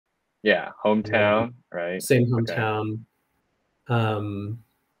Yeah, hometown, right? Same Okay. hometown. Um,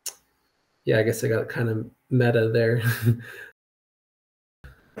 yeah, I guess I got kind of meta there.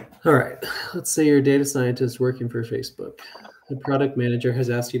 All right, let's say you're a data scientist working for Facebook. The product manager has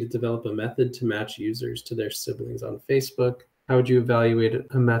asked you to develop a method to match users to their siblings on Facebook. How would you evaluate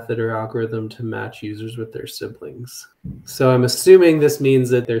a method or algorithm to match users with their siblings? So I'm assuming this means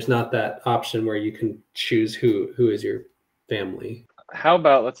that there's not that option where you can choose who is your family. How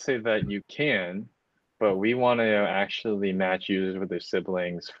about let's say that you can, but we want to actually match users with their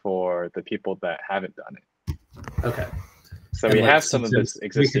siblings for the people that haven't done it. Okay. So And we like have some of this suggest, we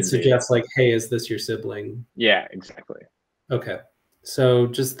could existing data. suggest like, hey, is this your sibling? Yeah, exactly. Okay. So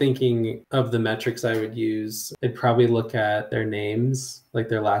just thinking of the metrics I would use, I'd probably look at their names, like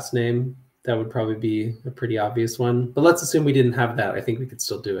their last name. That would probably be a pretty obvious one. But let's assume we didn't have that. I think we could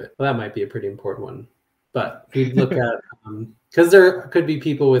still do it. Well, that might be a pretty important one. But we'd look at, because there could be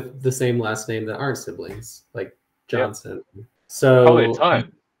people with the same last name that aren't siblings, like Yep. Johnson. Probably a So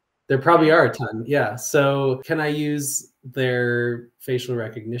ton, there probably right? are a ton. Yeah. So can I use their facial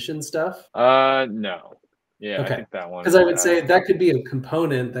recognition stuff? No. Yeah, I Okay. think that Because one, I would say that could be a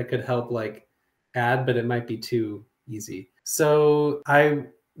component that could help like add, but it might be too easy. So I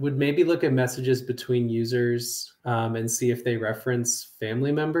would maybe look at messages between users and see if they reference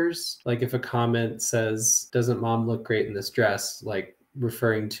family members. Like if a comment says, "Doesn't mom look great in this dress?" Like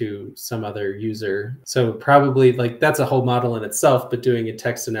referring to some other user. So probably like that's a whole model in itself, but doing a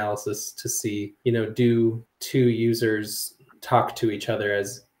text analysis to see, do two users talk to each other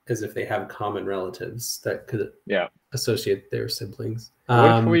as if they have common relatives that could yeah. associate their siblings.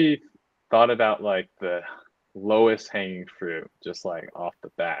 What if we thought about like the lowest hanging fruit, just like off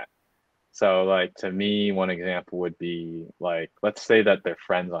the bat? So like to me, one example would be like, let's say that they're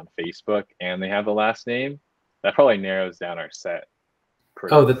friends on Facebook and they have the last name. That probably narrows down our set Oh,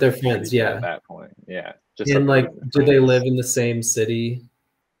 pretty that they're pretty friends, good at yeah. that point. Yeah, just And like, separating the do they live friends. in the same city?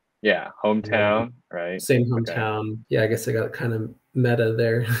 Yeah, hometown, right? Same Okay. hometown. Yeah, I guess I got kind of meta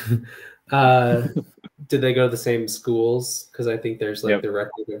there. uh, did they go to the same schools? Because I think there's like Yep. the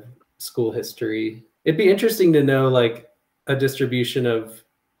record of school history. It'd be interesting to know like a distribution of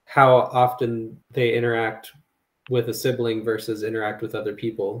how often they interact with a sibling versus interact with other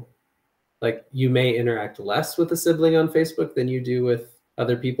people. Like you may interact less with a sibling on Facebook than you do with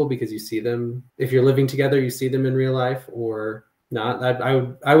other people because you see them. If you're living together, you see them in real life or not.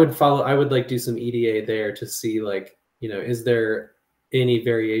 I would like do some EDA there to see like, is there any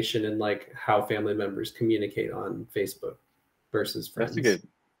variation in like how family members communicate on Facebook versus That's a friends? good.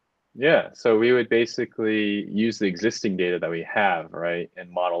 Yeah, so we would basically use the existing data that we have, right, and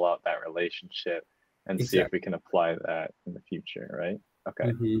model out that relationship and see if we Exactly. can apply that in the future, right?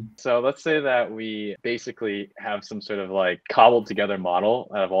 Okay. Mm-hmm. So let's say that we basically have some sort of like cobbled together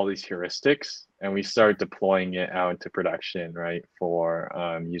model out of all these heuristics, and we start deploying it out into production, right, for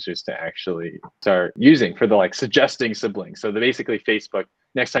users to actually start using for the like suggesting siblings. So the basically Facebook,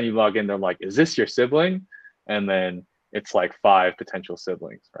 next time you log in, they're like, "Is this your sibling?" And then it's like 5 potential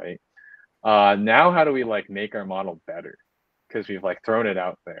siblings, right? Now how do we like make our model better? Because we've like thrown it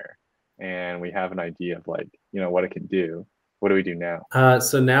out there and we have an idea of like, what it can do. What do we do now?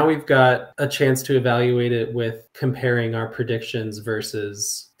 So now we've got a chance to evaluate it with comparing our predictions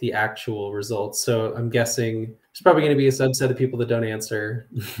versus the actual results. So I'm guessing there's probably going to be a subset of people that don't answer,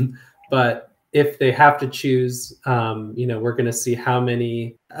 but if they have to choose, we're going to see how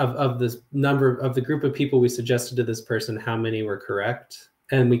many of this number of the group of people we suggested to this person, how many were correct.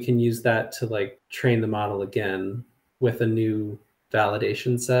 And we can use that to like train the model again with a new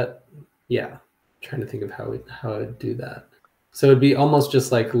validation set. Yeah. I'm trying to think of how I'd do that. So it'd be almost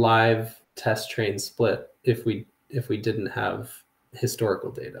just like live test train split if we didn't have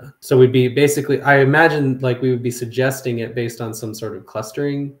historical data. So we'd be basically, I imagine like we would be suggesting it based on some sort of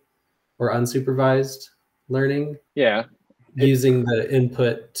clustering or unsupervised learning, Yeah. using the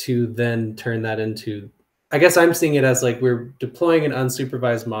input to then turn that into, I guess I'm seeing it as like we're deploying an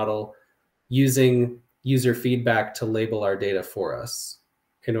unsupervised model using user feedback to label our data for us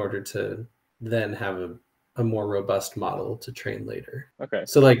in order to then have a more robust model to train later. Okay.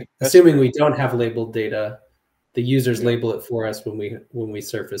 So like That's assuming true. we don't have labeled data, the users Yeah. label it for us when we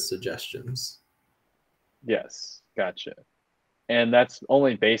surface suggestions. Yes. Gotcha. And that's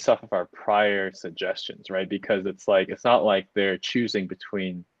only based off of our prior suggestions, right? Because it's not like they're choosing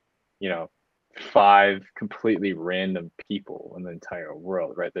between, you know, 5 completely random people in the entire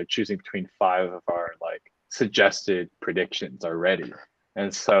world, right? They're choosing between 5 of our like suggested predictions already.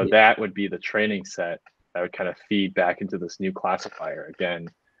 And so Yeah, that would be the training set that would kind of feed back into this new classifier again,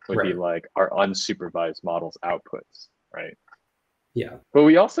 would be right. like our unsupervised models outputs, right? Yeah. But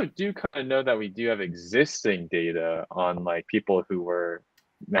we also do kind of know that we do have existing data on like people who were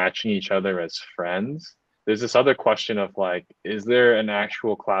matching each other as friends. There's this other question of like, is there an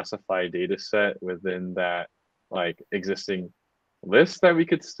actual classified data set within that like existing list that we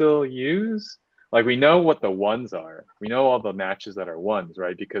could still use? Like we know what the ones are. We know all the matches that are ones,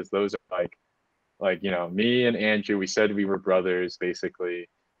 right? Because those are like me and Andrew, we said we were brothers basically,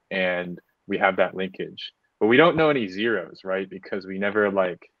 and we have that linkage. But we don't know any zeros, right? Because we never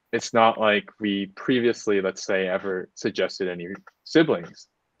like it's not like we previously, let's say, ever suggested any siblings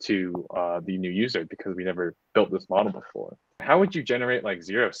to the new user because we never built this model before. How would you generate like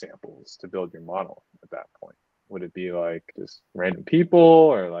zero samples to build your model at that point? Would it be like just random people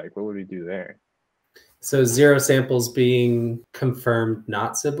or like what would we do there? So zero samples being confirmed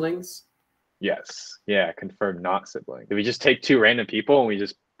not siblings? Yes. Yeah, confirmed not sibling. If we just take two random people and we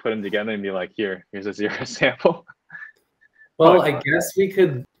just put them together and be like, here's a zero sample. Well, I guess we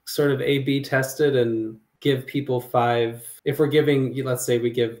could sort of A/B test it and give people 5. If we're giving, let's say we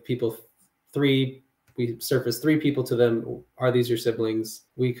give people 3, we surface 3 people to them. Are these your siblings?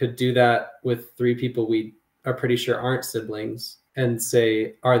 We could do that with 3 people we are pretty sure aren't siblings and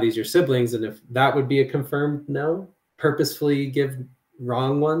say, are these your siblings? And if that would be a confirmed no, purposefully give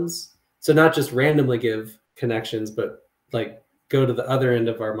wrong ones. So not just randomly give connections, but like go to the other end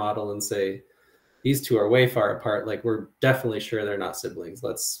of our model and say, these two are way far apart. Like we're definitely sure they're not siblings.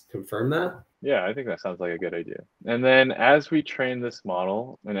 Let's confirm that. Yeah, I think that sounds like a good idea. And then as we train this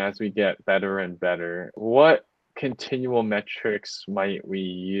model and as we get better and better, what continual metrics might we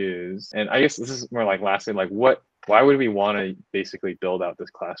use? And I guess this is more like lastly, like why would we want to basically build out this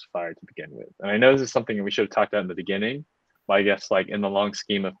classifier to begin with? And I know this is something we should have talked about in the beginning, but I guess like in the long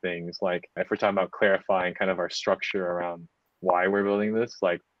scheme of things, like if we're talking about clarifying kind of our structure around why we're building this,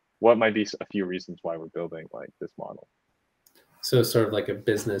 like what might be a few reasons why we're building like this model? So sort of like a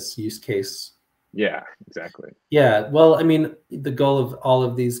business use case. Yeah, exactly. Yeah. Well, I mean, the goal of all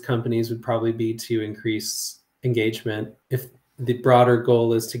of these companies would probably be to increase engagement. If the broader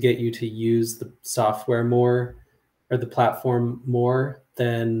goal is to get you to use the software more or the platform more,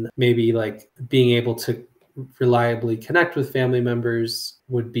 then maybe like being able to reliably connect with family members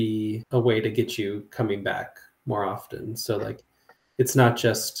would be a way to get you coming back more often. So like, it's not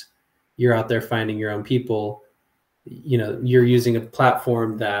just you're out there finding your own people, you're using a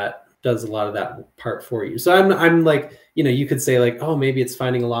platform that does a lot of that part for you. So I'm like, you could say like, oh, maybe it's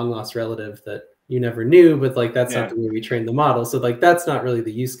finding a long lost relative that you never knew, but like, that's not the way we train the model. So like, that's not really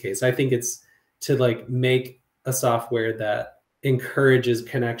the use case. I think it's to like make a software that encourages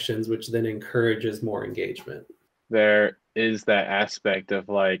connections, which then encourages more engagement. There is that aspect of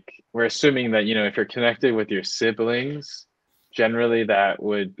like, we're assuming that, if you're connected with your siblings, generally that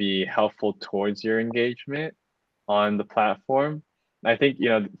would be helpful towards your engagement on the platform. I think,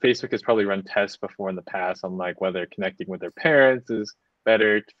 Facebook has probably run tests before in the past on like whether connecting with their parents is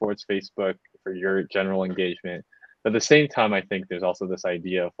better towards Facebook for your general engagement. But at the same time, I think there's also this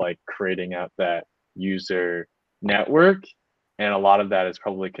idea of like creating out that user network. And a lot of that is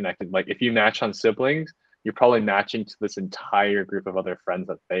probably connected. Like if you match on siblings, you're probably matching to this entire group of other friends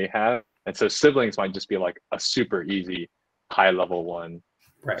that they have. And so siblings might just be like a super easy high level one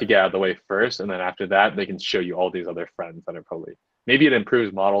to get out of the way first. And then after that, they can show you all these other friends that are probably, maybe it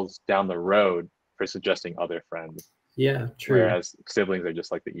improves models down the road for suggesting other friends. Yeah, true. Whereas siblings are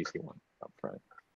just like the easy one up front.